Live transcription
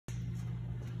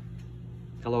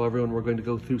Hello everyone, we're going to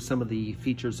go through some of the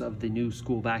features of the new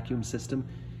school vacuum system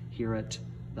here at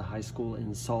the high school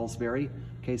in Salisbury.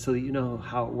 Okay, so that you know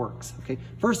how it works. Okay,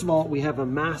 first of all, we have a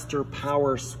master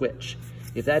power switch.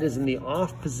 If that is in the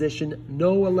off position,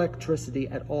 no electricity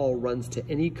at all runs to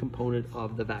any component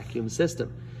of the vacuum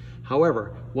system.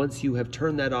 However, once you have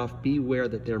turned that off, beware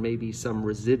that there may be some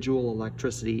residual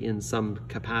electricity in some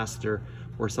capacitor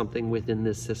or something within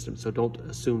this system. So don't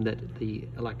assume that the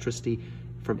electricity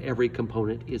from every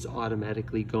component is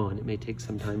automatically gone. It may take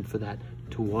some time for that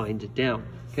to wind down,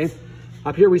 okay?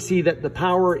 Up here we see that the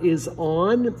power is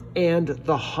on and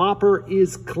the hopper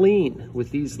is clean with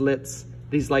these lights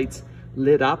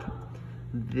lit up.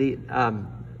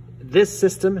 This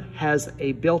system has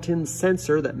a built-in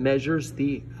sensor that measures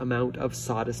the amount of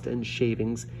sawdust and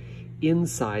shavings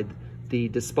inside the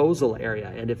disposal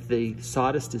area. And if the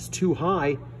sawdust is too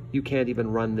high, you can't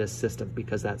even run this system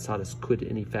because that sawdust could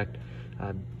in effect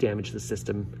damage the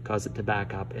system, cause it to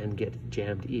back up and get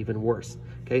jammed even worse.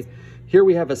 Okay, here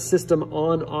we have a system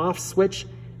on-off switch.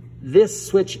 This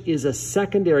switch is a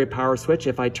secondary power switch.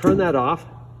 If I turn that off,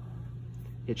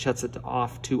 it shuts it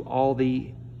off to all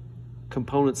the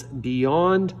components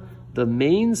beyond the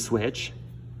main switch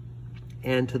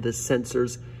and to the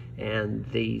sensors and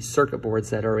the circuit boards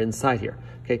that are inside here.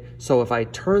 Okay, so if I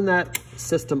turn that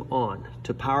system on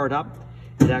to power it up,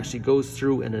 it actually goes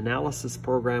through an analysis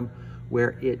program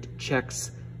where it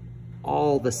checks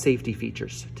all the safety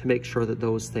features to make sure that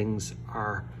those things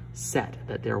are set,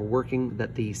 that they're working,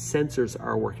 that the sensors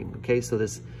are working. Okay, so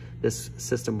this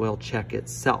system will check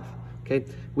itself. Okay,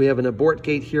 we have an abort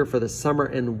gate here for the summer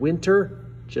and winter,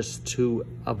 just to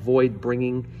avoid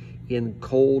bringing in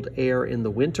cold air in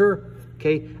the winter.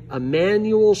 Okay, a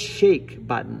manual shake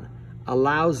button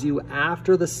allows you,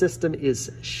 after the system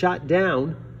is shut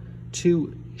down,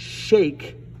 to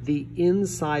shake the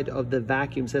inside of the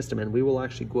vacuum system, and we will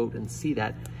actually go out and see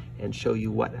that and show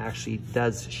you what actually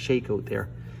does shake out there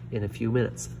in a few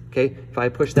minutes. Okay, if I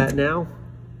push that now,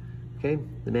 okay,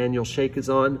 the manual shake is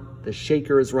on, the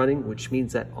shaker is running, which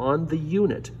means that on the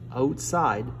unit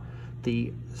outside,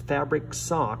 the fabric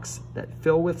socks that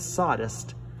fill with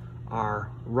sawdust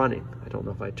are running. I don't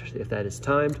know if that is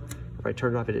timed. If I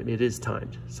turn it off, it is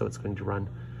timed, so it's going to run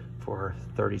for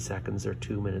 30 seconds or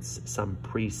 2 minutes, some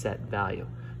preset value.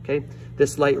 Okay,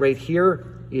 this light right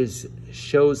here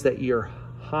shows that your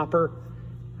hopper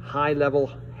high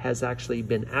level has actually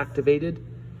been activated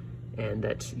and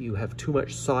that you have too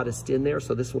much sawdust in there.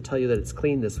 So this will tell you that it's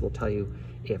clean. This will tell you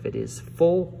if it is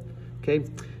full. Okay,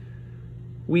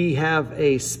 we have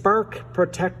a spark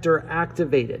protector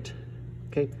activated.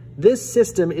 Okay, this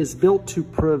system is built to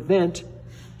prevent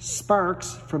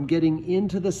sparks from getting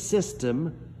into the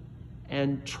system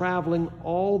and traveling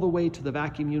all the way to the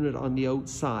vacuum unit on the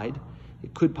outside.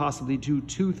 It could possibly do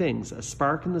two things. A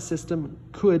spark in the system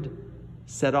could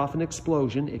set off an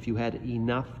explosion if you had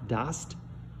enough dust,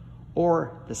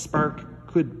 or the spark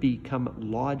could become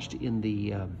lodged in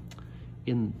the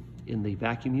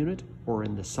vacuum unit or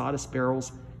in the sawdust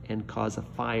barrels and cause a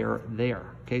fire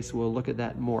there. Okay, so we'll look at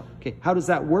that more. Okay, how does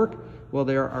that work? Well,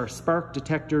 there are spark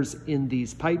detectors in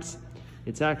these pipes.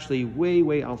 It's actually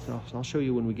way, I'll show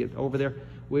you when we get over there,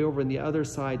 way over on the other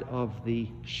side of the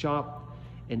shop,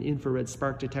 an infrared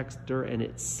spark detector, and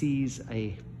it sees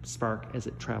a spark as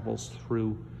it travels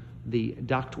through the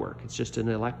ductwork. It's just an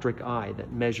electric eye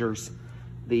that measures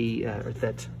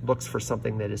that looks for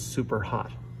something that is super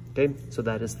hot. Okay, so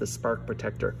that is the spark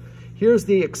protector. Here's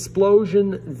the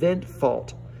explosion vent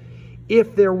fault.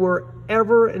 If there were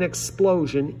ever an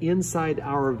explosion inside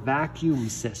our vacuum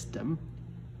system,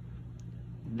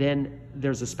 then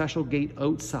there's a special gate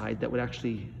outside that would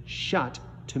actually shut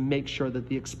to make sure that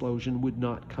the explosion would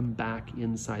not come back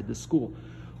inside the school.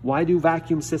 Why do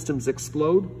vacuum systems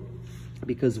explode?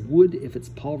 Because wood, if it's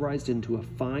pulverized into a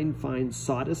fine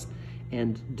sawdust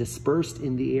and dispersed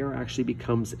in the air, actually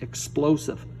becomes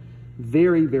explosive.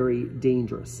 Very, very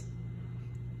dangerous.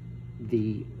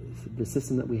 The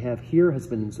system that we have here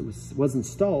was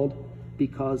installed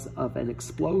because of an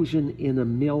explosion in a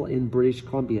mill in British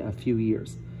Columbia a few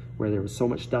years, where there was so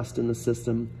much dust in the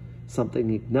system,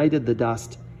 something ignited the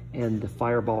dust, and the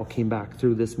fireball came back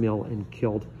through this mill and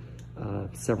killed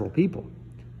several people.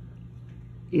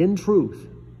 In truth,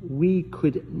 we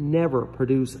could never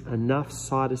produce enough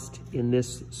sawdust in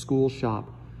this school shop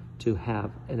to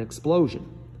have an explosion.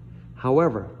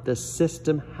 However, the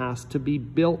system has to be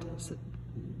built,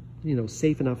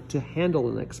 safe enough to handle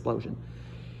an explosion.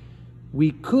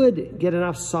 We could get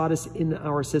enough sawdust in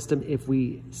our system if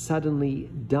we suddenly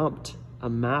dumped a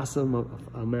massive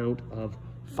amount of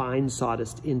fine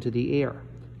sawdust into the air.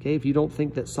 Okay, if you don't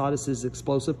think that sawdust is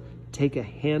explosive, take a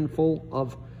handful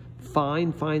of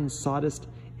fine sawdust,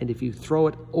 and if you throw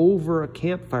it over a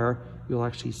campfire, you'll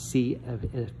actually see a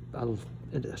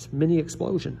mini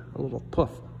explosion, a little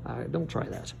poof. Don't try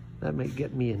that. That might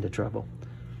get me into trouble.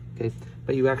 Okay,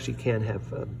 but you actually can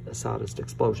have a sawdust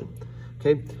explosion.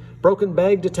 Okay, broken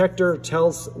bag detector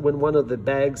tells when one of the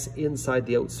bags inside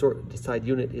the outside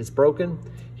unit is broken.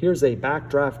 Here's a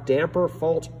backdraft damper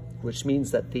fault, which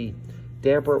means that the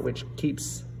damper, which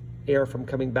keeps air from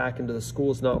coming back into the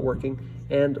school, is not working.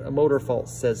 And a motor fault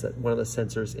says that one of the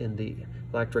sensors in the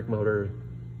electric motor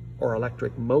or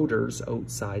electric motors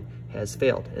outside has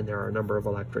failed, and there are a number of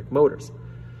electric motors.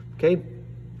 Okay,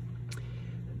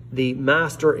 the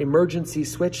master emergency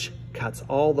switch cuts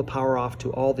all the power off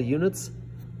to all the units,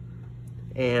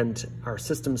 and our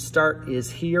system start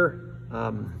is here.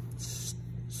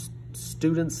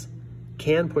 Students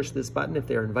can push this button if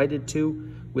they're invited to.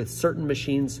 With certain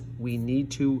machines, we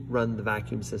need to run the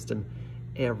vacuum system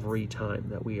every time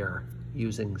that we are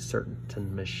using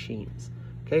certain machines.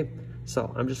 Okay,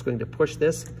 so I'm just going to push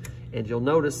this, and you'll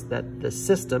notice that the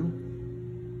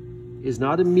system is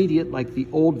not immediate like the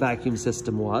old vacuum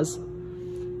system was.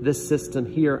 This system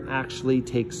here actually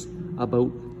takes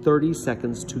about 30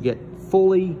 seconds to get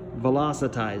fully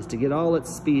velocitized, to get all its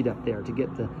speed up there, to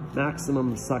get the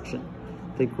maximum suction.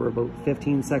 I think we're about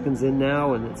 15 seconds in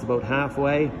now, and it's about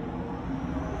halfway.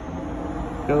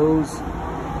 Goes,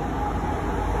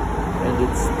 and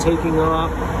it's taking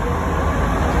off.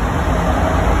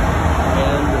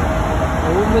 And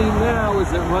only now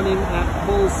is it running at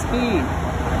full speed.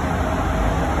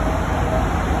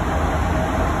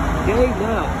 Okay,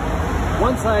 now,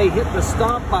 once I hit the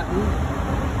stop button,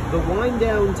 the wind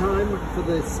down time for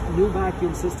this new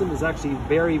vacuum system is actually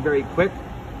very quick,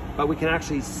 but we can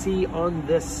actually see on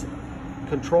this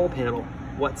control panel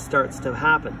what starts to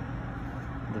happen.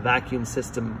 The vacuum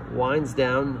system winds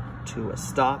down to a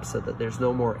stop so that there's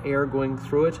no more air going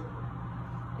through it,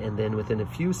 and then within a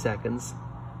few seconds,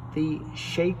 the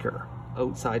shaker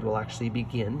outside will actually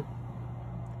begin,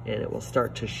 and it will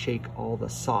start to shake all the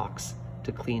socks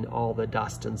to clean all the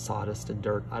dust and sawdust and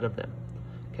dirt out of them.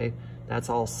 Okay, that's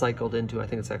all cycled into, I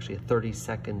think it's actually a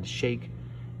 30-second shake,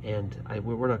 and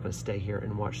we're not going to stay here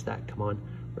and watch that come on.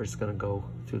 We're just going to go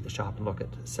through the shop and look at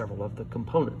several of the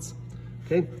components.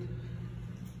 Okay.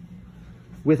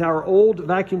 With our old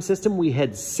vacuum system, we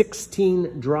had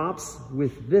 16 drops.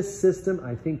 With this system,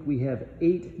 I think we have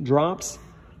 8 drops.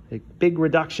 A big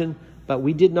reduction, but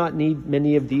we did not need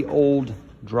many of the old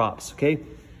drops. Okay.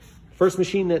 First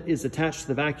machine that is attached to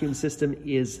the vacuum system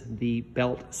is the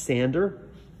belt sander.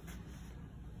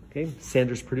 Okay,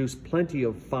 sanders produce plenty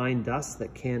of fine dust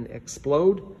that can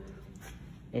explode,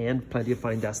 and plenty of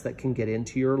fine dust that can get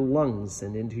into your lungs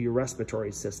and into your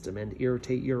respiratory system and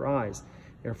irritate your eyes.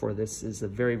 Therefore, this is a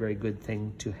very good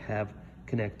thing to have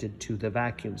connected to the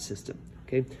vacuum system.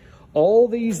 Okay, all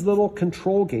these little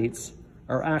control gates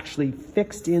are actually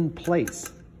fixed in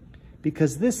place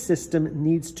because this system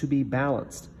needs to be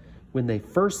balanced. When they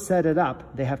first set it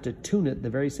up, they have to tune it the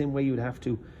very same way you would have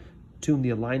to tune the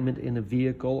alignment in a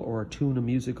vehicle or tune a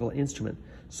musical instrument,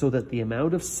 so that the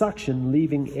amount of suction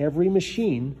leaving every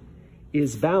machine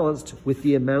is balanced with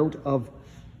the amount of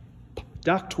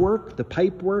duct work, the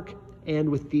pipe work, and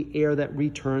with the air that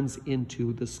returns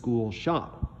into the school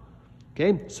shop.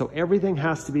 Okay, so everything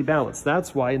has to be balanced.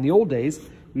 That's why in the old days,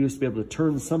 we used to be able to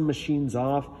turn some machines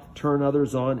off, turn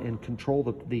others on, and control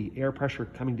the air pressure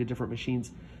coming to different machines.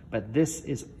 But this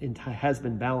has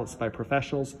been balanced by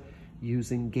professionals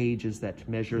using gauges that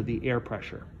measure the air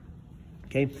pressure.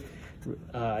 Okay,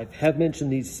 I have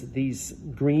mentioned these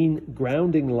green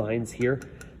grounding lines here.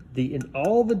 In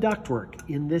all the ductwork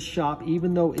in this shop,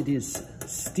 even though it is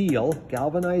steel,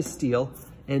 galvanized steel,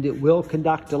 and it will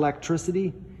conduct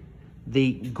electricity,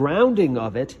 the grounding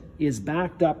of it is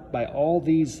backed up by all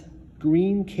these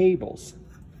green cables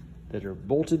that are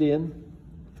bolted in.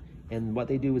 And what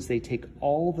they do is they take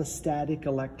all the static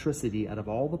electricity out of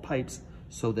all the pipes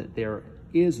so that there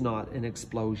is not an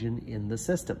explosion in the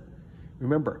system.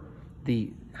 Remember,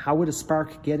 how would a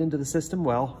spark get into the system?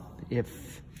 Well,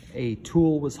 if a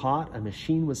tool was hot, a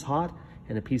machine was hot,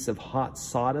 and a piece of hot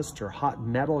sawdust or hot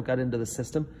metal got into the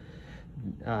system,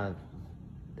 a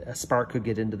spark could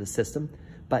get into the system.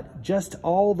 But just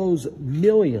all those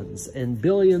millions and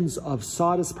billions of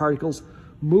sawdust particles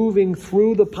moving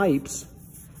through the pipes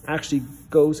actually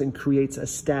goes and creates a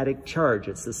static charge.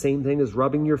 It's the same thing as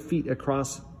rubbing your feet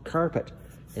across carpet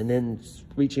and then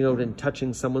reaching out and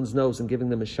touching someone's nose and giving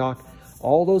them a shock.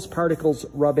 All those particles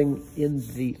rubbing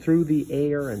through the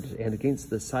air and against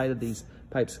the side of these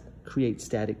pipes create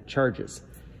static charges.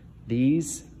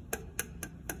 These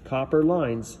copper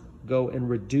lines go and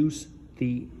reduce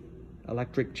the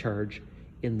electric charge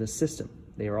in the system.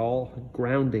 They are all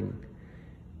grounding,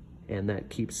 and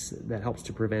that helps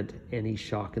to prevent any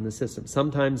shock in the system.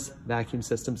 Sometimes vacuum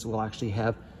systems will actually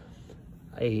have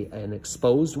an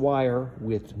exposed wire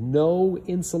with no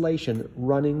insulation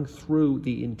running through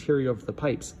the interior of the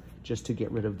pipes just to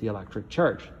get rid of the electric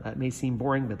charge. That may seem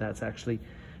boring, but that's actually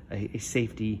a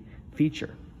safety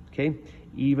feature, okay?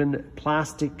 Even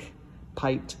plastic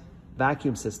piped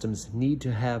vacuum systems need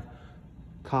to have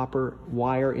copper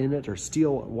wire in it or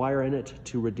steel wire in it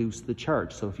to reduce the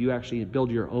charge. So if you actually build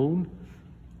your own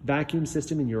vacuum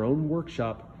system in your own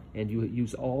workshop and you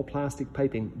use all plastic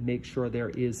piping, make sure there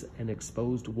is an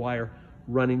exposed wire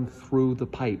running through the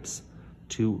pipes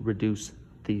to reduce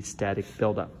the static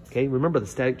buildup. Okay, remember the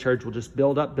static charge will just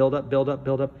build up, build up, build up,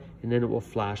 build up, and then it will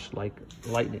flash like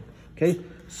lightning. Okay,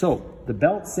 so the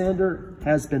belt sander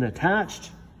has been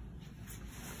attached.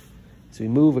 So we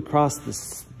move across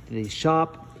the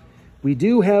shop. We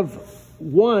do have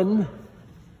one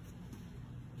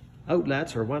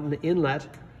outlet or one inlet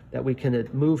that we can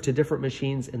move to different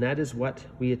machines, and that is what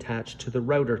we attach to the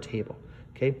router table.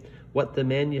 Okay, what the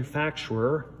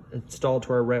manufacturer installed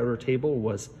to our router table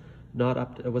was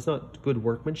not good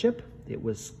workmanship. It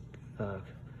was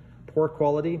poor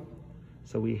quality,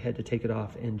 so we had to take it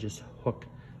off and just hook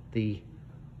the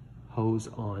hose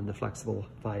on, the flexible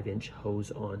 5-inch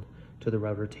hose on to the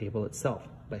router table itself.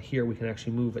 But here we can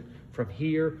actually move it from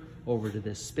here over to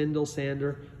this spindle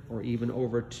sander or even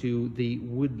over to the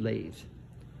wood lathe.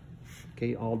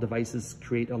 Okay, all devices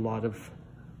create a lot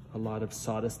of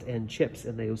sawdust and chips,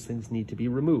 and those things need to be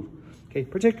removed. Okay,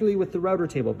 particularly with the router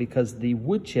table, because the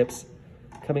wood chips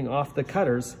coming off the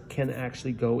cutters can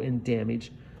actually go and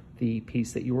damage the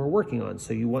piece that you were working on.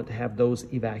 So you want to have those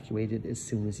evacuated as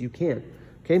soon as you can.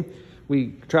 Okay,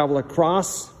 we travel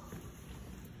across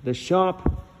the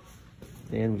shop,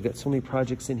 and we've got so many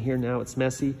projects in here now, it's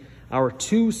messy. Our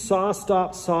two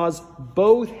SawStop saws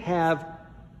both have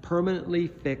permanently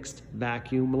fixed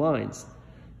vacuum lines.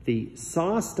 The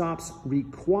SawStops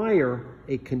require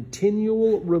a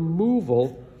continual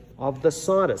removal of the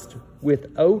sawdust.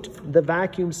 Without the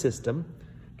vacuum system,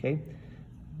 okay,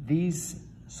 these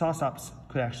SawStops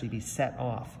could actually be set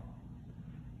off.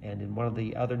 And in one of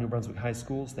the other New Brunswick high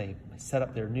schools, they set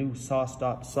up their new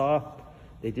SawStop saw.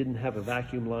 They didn't have a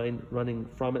vacuum line running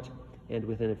from it, and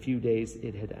within a few days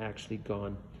it had actually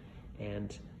gone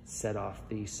and set off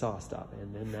the SawStop,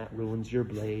 and then that ruins your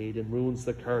blade and ruins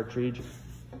the cartridge,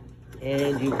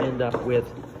 and you end up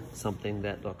with something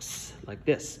that looks like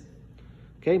this.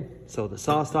 Okay, so the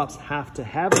SawStops have to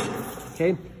have it.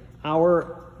 Okay,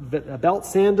 our belt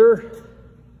sander,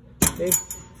 okay,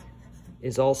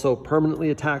 is also permanently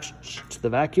attached to the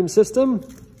vacuum system.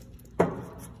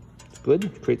 It's good,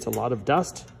 it creates a lot of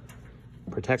dust,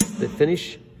 protects the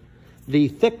finish. The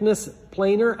thickness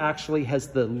planer actually has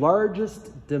the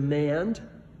largest demand.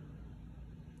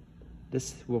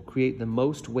 This will create the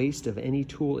most waste of any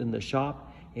tool in the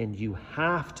shop, and you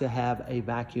have to have a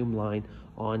vacuum line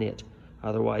on it.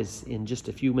 Otherwise, in just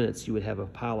a few minutes, you would have a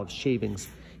pile of shavings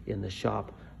in the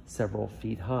shop several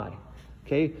feet high.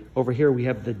 Okay, over here we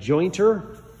have the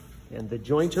jointer, and the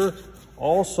jointer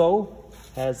also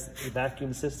has a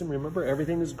vacuum system. Remember,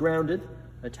 everything is grounded,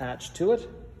 attached to it.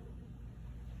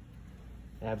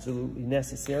 Absolutely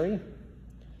necessary.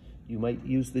 You might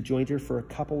use the jointer for a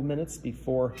couple minutes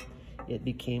before it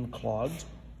became clogged.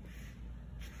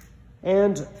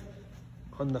 And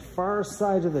on the far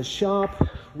side of the shop,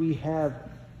 we have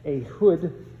a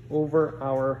hood over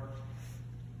our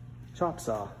chop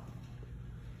saw.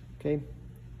 Okay,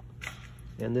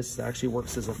 and this actually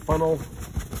works as a funnel.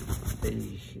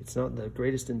 It's not the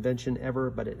greatest invention ever,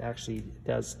 but it actually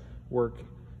does work.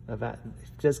 It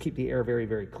does keep the air very,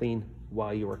 very clean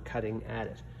while you are cutting at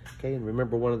it. Okay, and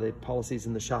remember, one of the policies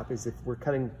in the shop is if we're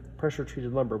cutting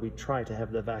pressure-treated lumber, we try to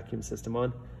have the vacuum system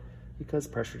on, because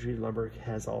pressure-treated lumber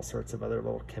has all sorts of other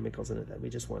little chemicals in it that we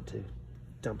just want to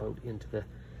dump out into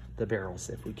the barrels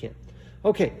if we can.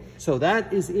 Okay, so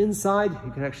that is inside.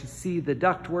 You can actually see the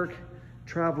ductwork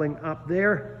traveling up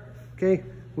there. Okay,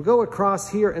 we'll go across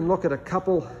here and look at a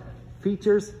couple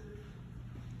features,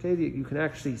 okay, that you can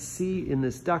actually see in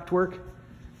this ductwork.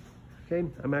 Okay,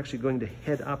 I'm actually going to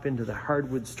head up into the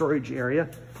hardwood storage area.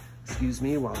 Excuse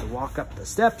me while I walk up the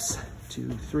steps. 2,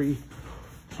 3,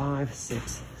 5,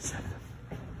 6, 7.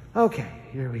 Okay,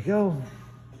 here we go.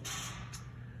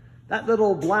 That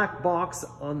little black box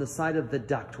on the side of the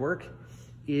ductwork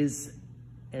is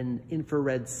an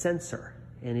infrared sensor,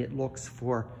 and it looks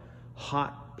for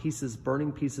hot pieces,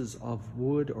 burning pieces of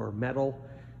wood or metal,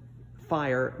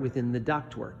 fire within the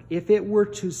ductwork. If it were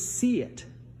to see it,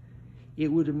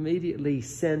 it would immediately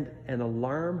send an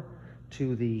alarm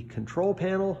to the control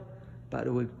panel, but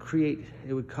it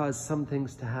would cause some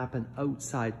things to happen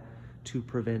outside to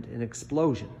prevent an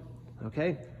explosion,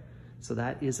 okay? So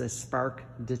that is a spark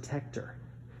detector,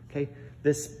 okay?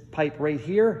 This pipe right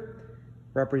here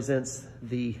represents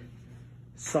the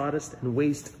sawdust and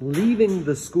waste leaving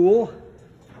the school,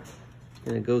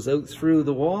 and it goes out through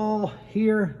the wall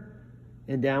here,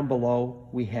 and down below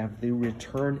we have the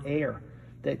return air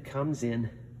that comes in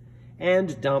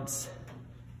and dumps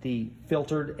the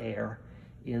filtered air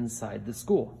inside the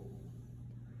school.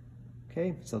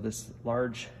 Okay, so this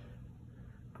large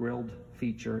grilled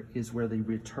feature is where the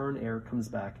return air comes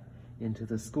back into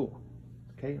the school.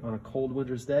 Okay, on a cold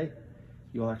winter's day,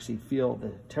 you'll actually feel the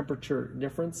temperature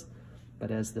difference,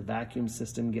 but as the vacuum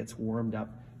system gets warmed up,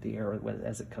 the air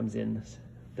as it comes in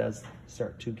does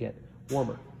start to get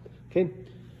warmer. Okay,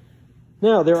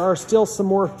 now there are still some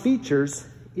more features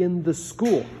in the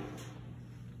school.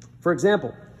 For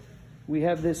example, we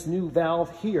have this new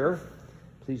valve here.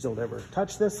 Please don't ever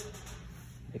touch this.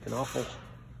 Make an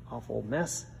awful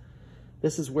mess.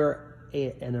 This is where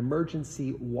an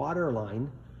emergency water line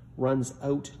runs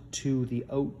out to the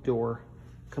outdoor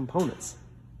components.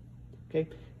 Okay,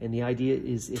 and the idea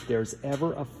is if there's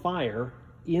ever a fire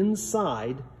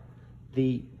inside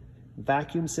the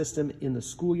vacuum system in the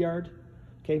schoolyard,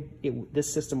 okay,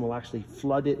 this system will actually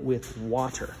flood it with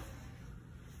water.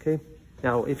 Okay,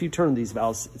 now if you turn these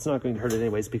valves, it's not going to hurt it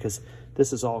anyways because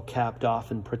this is all capped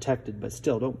off and protected, but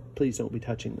still, please don't be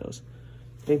touching those.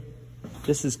 Okay,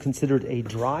 this is considered a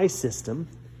dry system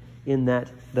in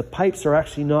that the pipes are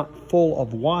actually not full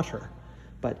of water,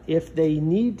 but if they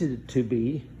needed to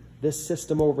be, this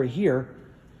system over here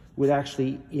would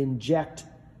actually inject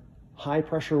high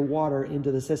pressure water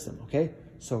into the system, okay?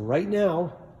 So right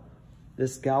now,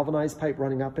 this galvanized pipe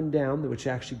running up and down, which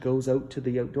actually goes out to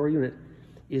the outdoor unit,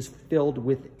 is filled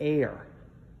with air.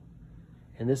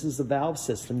 And this is a valve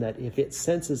system that if it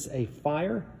senses a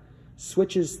fire,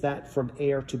 switches that from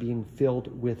air to being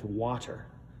filled with water,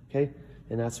 okay?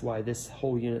 And that's why this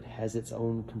whole unit has its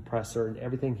own compressor and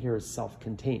everything here is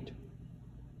self-contained.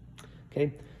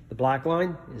 Okay, the black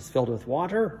line is filled with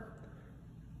water.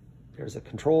 There's a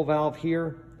control valve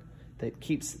here that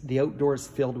keeps the outdoors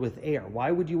filled with air.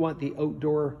 Why would you want the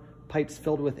outdoor pipes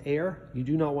filled with air? You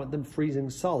do not want them freezing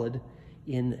solid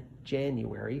in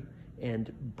January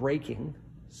and breaking.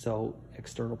 So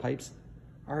external pipes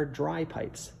are dry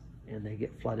pipes and they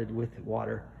get flooded with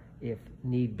water if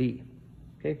need be.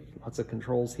 Okay, lots of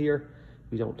controls here.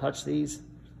 We don't touch these.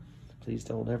 Please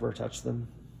don't ever touch them.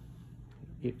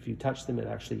 If you touch them, it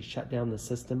actually shut down the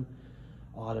system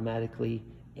automatically.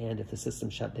 And if the system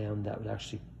shut down, that would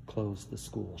actually close the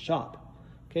school shop.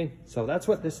 Okay, so that's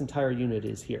what this entire unit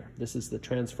is here. This is the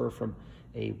transfer from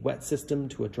a wet system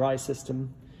to a dry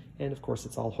system. And of course,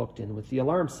 it's all hooked in with the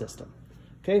alarm system.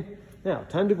 Okay, now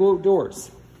time to go outdoors.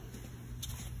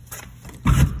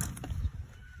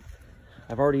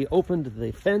 I've already opened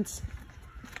the fence.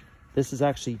 This is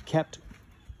actually kept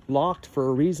locked for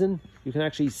a reason. You can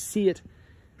actually see it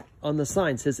on the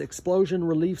sign. It says explosion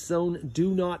relief zone,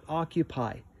 do not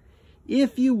occupy.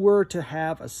 If you were to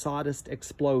have a sawdust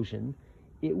explosion,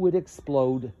 it would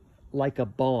explode like a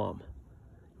bomb.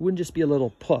 It wouldn't just be a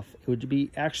little poof. It would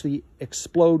be actually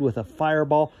explode with a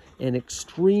fireball and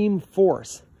extreme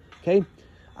force. Okay,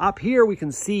 up here we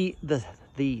can see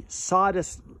the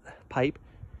sawdust pipe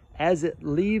as it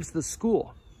leaves the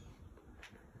school.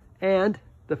 And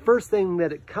the first thing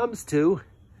that it comes to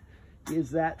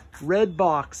is that red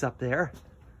box up there,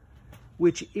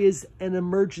 which is an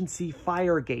emergency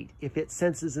fire gate. If it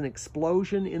senses an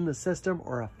explosion in the system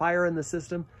or a fire in the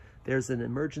system, there's an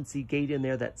emergency gate in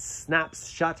there that snaps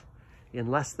shut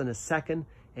in less than a second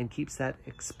and keeps that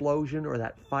explosion or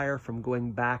that fire from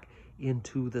going back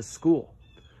into the school.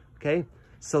 Okay,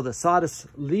 so the sawdust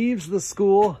leaves the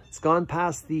school. It's gone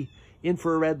past the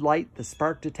infrared light, the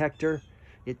spark detector.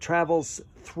 It travels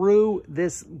through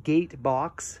this gate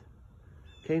box.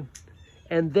 Okay,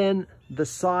 and then the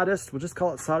sawdust, we'll just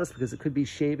call it sawdust because it could be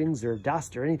shavings or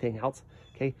dust or anything else,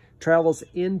 okay, travels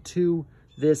into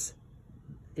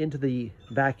the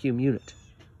vacuum unit.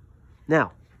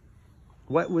 Now,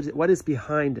 what is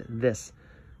behind this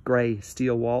gray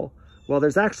steel wall? Well,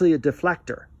 there's actually a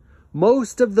deflector.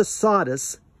 Most of the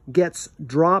sawdust gets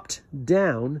dropped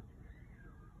down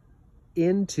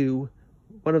into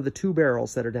one of the two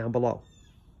barrels that are down below.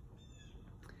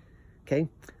 Okay.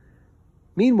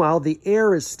 Meanwhile, the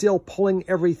air is still pulling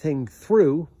everything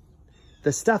through.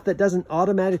 The stuff that doesn't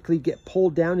automatically get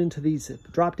pulled down into these,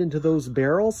 dropped into those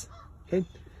barrels. Okay.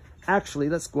 Actually,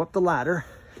 let's go up the ladder.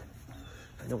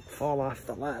 I don't fall off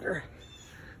the ladder.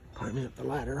 Climbing up the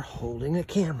ladder, holding a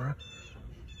camera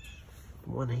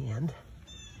in one hand.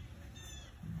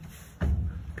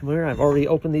 Come here, I've already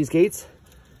opened these gates.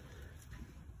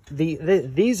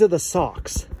 These are the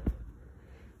socks.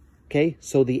 Okay,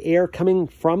 so the air coming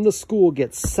from the school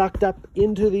gets sucked up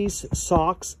into these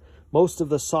socks. Most of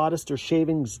the sawdust or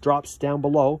shavings drops down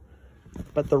below,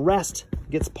 but the rest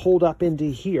gets pulled up into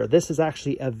here. This is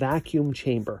actually a vacuum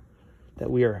chamber that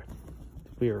we are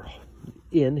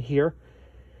in here.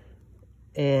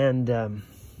 And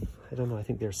I don't know, I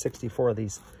think there's 64 of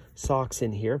these socks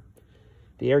in here.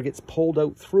 The air gets pulled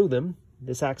out through them.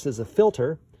 This acts as a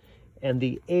filter, and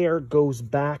the air goes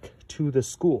back to the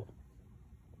school.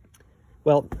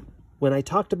 Well, when I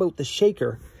talked about the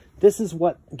shaker, this is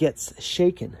what gets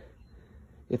shaken.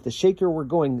 If the shaker were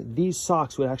going, these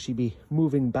socks would actually be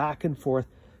moving back and forth,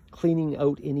 cleaning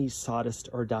out any sawdust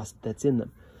or dust that's in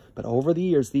them. But over the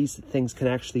years, these things can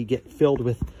actually get filled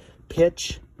with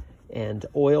pitch and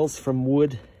oils from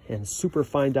wood and super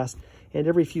fine dust. And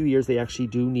every few years, they actually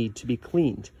do need to be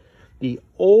cleaned. The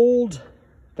old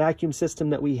vacuum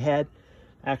system that we had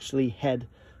actually had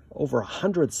over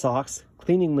 100 socks.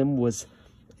 Cleaning them was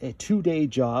a 2-day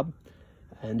job,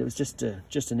 and it was just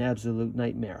an absolute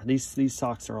nightmare. These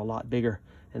socks are a lot bigger,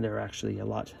 and they're actually a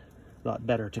lot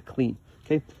better to clean.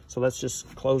 Okay, so let's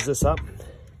just close this up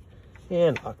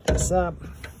and lock this up.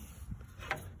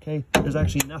 Okay, there's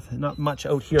actually not much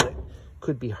out here that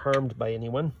could be harmed by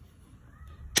anyone,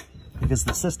 because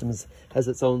the system has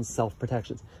its own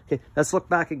self-protections. Okay, let's look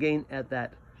back again at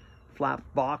that flap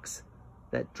box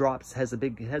that drops, has a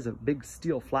big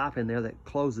steel flap in there that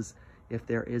closes if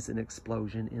there is an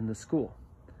explosion in the school.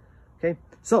 Okay,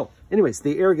 so anyways,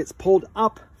 the air gets pulled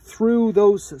up through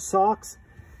those socks,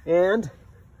 and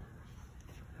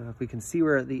if we can see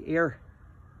where the air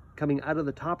coming out of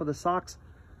the top of the socks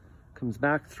comes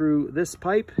back through this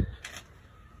pipe.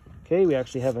 Okay, we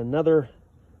actually have another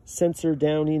sensor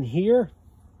down in here,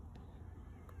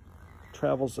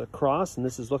 travels across, and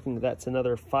this is that's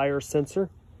another fire sensor.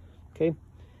 Okay,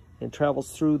 and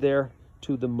travels through there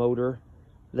to the motor,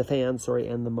 the fan, sorry,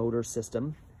 and the motor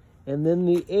system. And then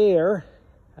the air,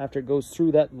 after it goes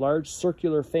through that large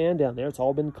circular fan down there, it's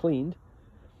all been cleaned,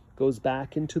 goes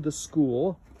back into the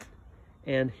school.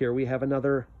 And here we have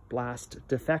another blast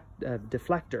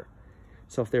deflector.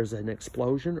 So if there's an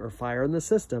explosion or fire in the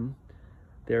system,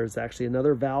 there's actually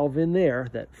another valve in there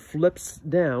that flips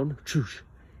down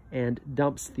and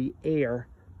dumps the air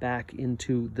back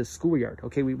into the schoolyard.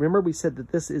 Okay, remember we said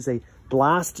that this is a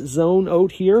blast zone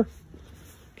out here.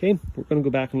 Okay, we're going to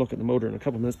go back and look at the motor in a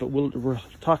couple minutes, but we'll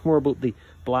talk more about the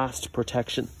blast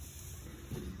protection.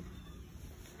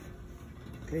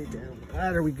 Okay, down the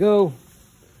ladder we go.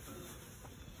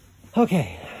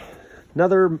 Okay,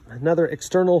 another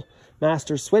external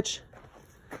master switch.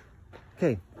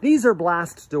 Okay, these are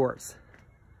blast doors.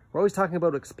 We're always talking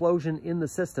about explosion in the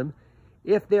system.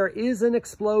 If there is an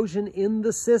explosion in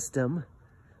the system,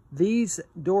 these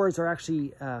doors are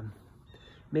actually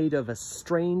made of a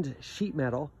strained sheet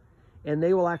metal, and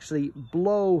they will actually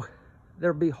blow,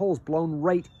 there'll be holes blown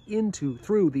right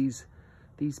through these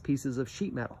pieces of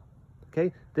sheet metal.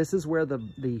 Okay, this is where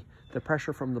the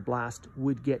pressure from the blast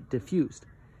would get diffused.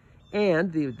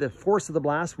 And the force of the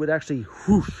blast would actually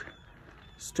whoosh,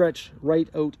 stretch right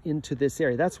out into this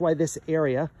area. That's why this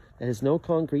area that has no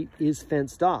concrete is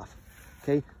fenced off.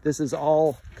 Okay, this is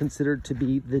all considered to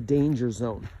be the danger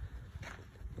zone.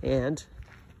 And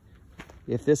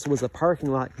if this was a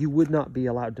parking lot, you would not be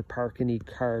allowed to park any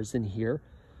cars in here.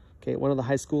 Okay, at one of the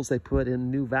high schools, they put in a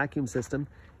new vacuum system,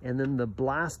 and then the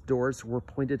blast doors were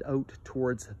pointed out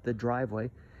towards the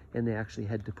driveway, and they actually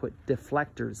had to put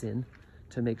deflectors in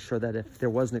to make sure that if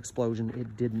there was an explosion,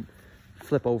 it didn't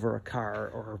flip over a car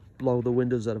or blow the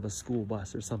windows out of a school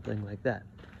bus or something like that.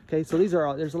 Okay, so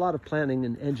there's a lot of planning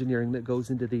and engineering that goes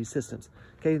into these systems.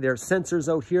 Okay, there are sensors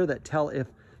out here that tell if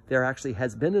there actually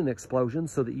has been an explosion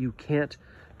so that you can't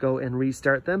go and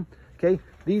restart them. Okay,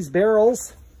 these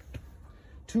barrels,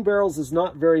 2 barrels is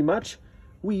not very much.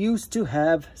 We used to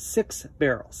have 6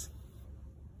 barrels.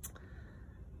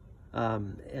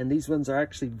 And these ones are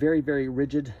actually very, very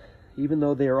rigid, even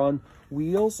though they're on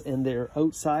wheels and they're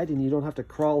outside, and you don't have to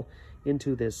crawl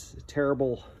into this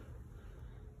terrible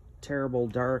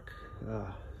dark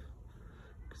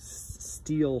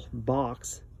steel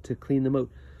box to clean them out.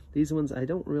 These ones, I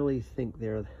don't really think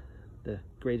they're the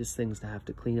greatest things to have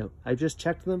to clean out. I've just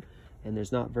checked them, and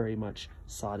there's not very much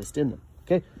sawdust in them.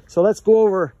 Okay, so let's go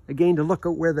over again to look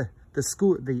at where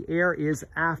the air is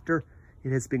after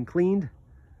it has been cleaned.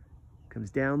 Comes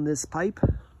down this pipe,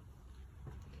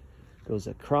 goes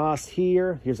across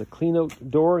here. Here's a clean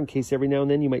out door in case every now and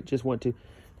then you might just want to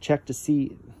check to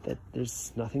see that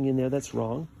there's nothing in there that's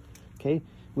wrong. Okay,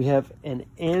 we have an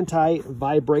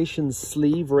anti-vibration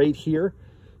sleeve right here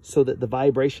so that the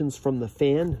vibrations from the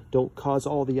fan don't cause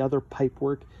all the other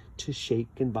pipework to shake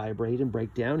and vibrate and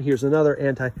break down. Here's another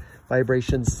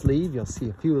anti-vibration sleeve. You'll see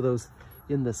a few of those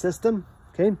in the system.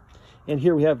 Okay, and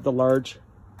here we have the large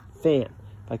fan.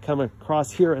 If I come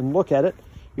across here and look at it,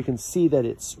 you can see that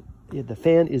the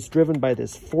fan is driven by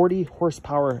this 40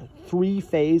 horsepower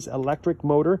 3-phase electric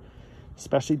motor,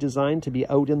 specially designed to be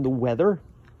out in the weather.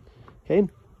 Okay,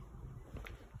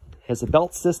 has a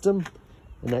belt system,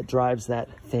 and that drives that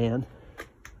fan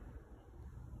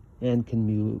and can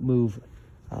move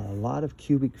a lot of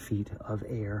cubic feet of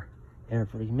air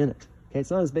every minute. Okay,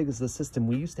 it's not as big as the system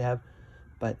we used to have,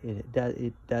 but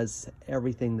it does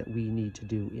everything that we need to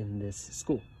do in this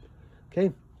school.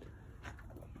 Okay,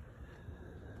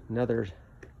 another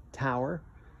tower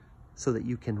so that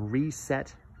you can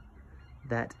reset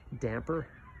that damper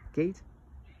gate.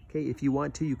 Okay, if you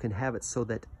want to, you can have it so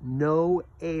that no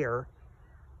air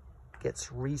gets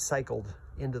recycled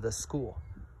into the school.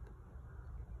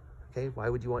 Okay, why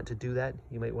would you want to do that?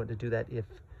 You might want to do that if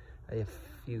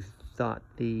you thought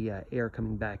the air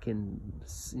coming back in,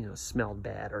 smelled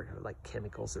bad, or like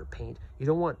chemicals or paint. You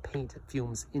don't want paint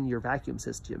fumes in your vacuum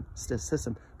system,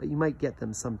 but you might get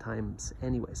them sometimes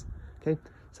anyways. Okay,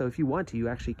 so if you want to, you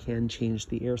actually can change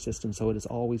the air system so it is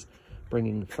always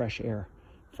bringing fresh air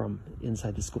from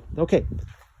inside the school. Okay,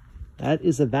 that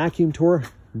is a vacuum tour.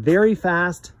 Very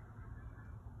fast.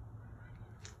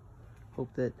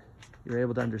 Hope that you're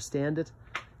able to understand it.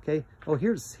 Okay, oh,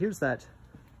 here's that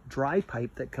dry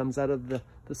pipe that comes out of the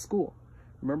school.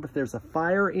 Remember, if there's a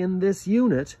fire in this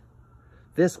unit,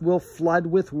 this will flood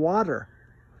with water.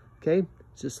 Okay,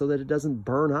 just so that it doesn't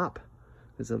burn up,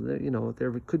 because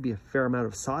there could be a fair amount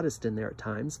of sawdust in there at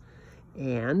times,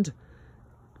 and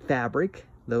fabric.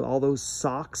 All those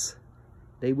socks,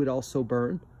 they would also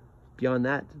burn. Beyond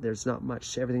that, there's not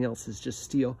much. Everything else is just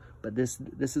steel. But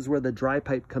this is where the dry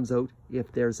pipe comes out.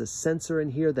 If there's a sensor in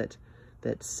here that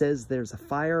says there's a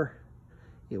fire,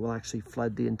 it will actually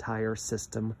flood the entire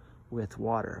system with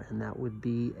water. And that would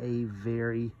be a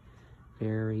very,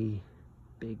 very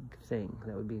big thing.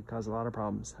 That would cause a lot of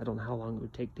problems. I don't know how long it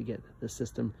would take to get the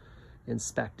system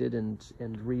inspected and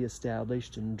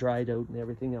reestablished and dried out and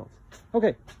everything else.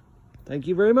 Okay. Thank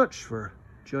you very much for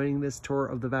joining this tour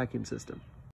of the vacuum system.